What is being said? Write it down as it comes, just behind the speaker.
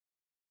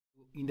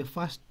In the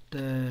first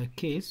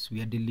case,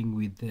 we are dealing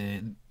with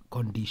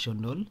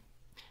conditional,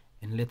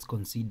 and let's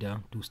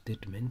consider two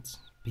statements,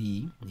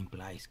 P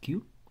implies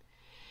Q.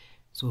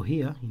 So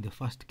here in the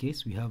first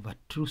case we have a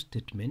true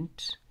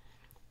statement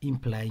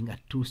implying a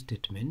true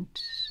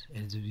statement,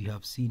 as we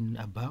have seen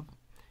above.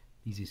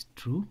 This is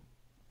true.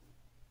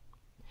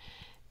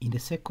 In the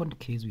second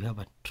case we have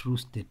a true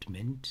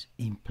statement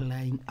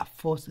implying a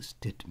false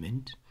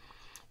statement,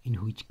 in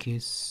which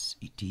case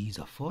it is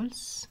a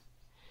false.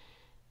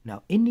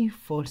 Now any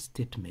false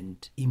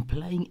statement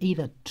implying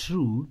either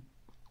true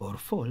or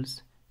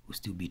false will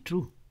still be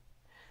true.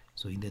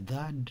 So in the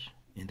third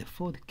and the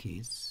fourth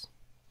case,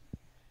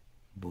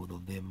 both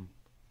of them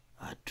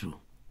are true.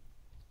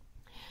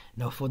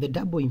 Now for the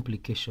double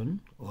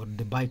implication or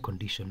the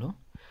biconditional,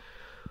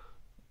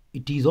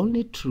 it is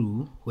only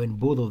true when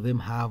both of them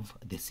have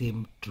the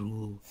same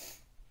true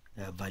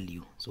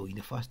value. So in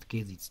the first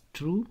case it's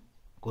true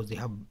because they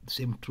have the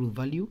same truth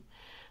value.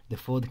 The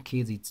fourth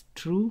case it's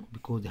true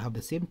because they have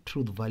the same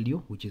truth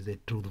value, which is the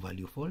truth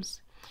value false.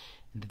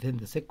 And then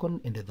the second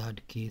and the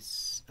third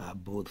case are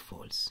both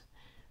false.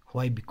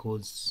 Why?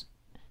 Because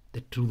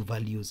the truth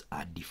values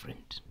are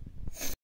different.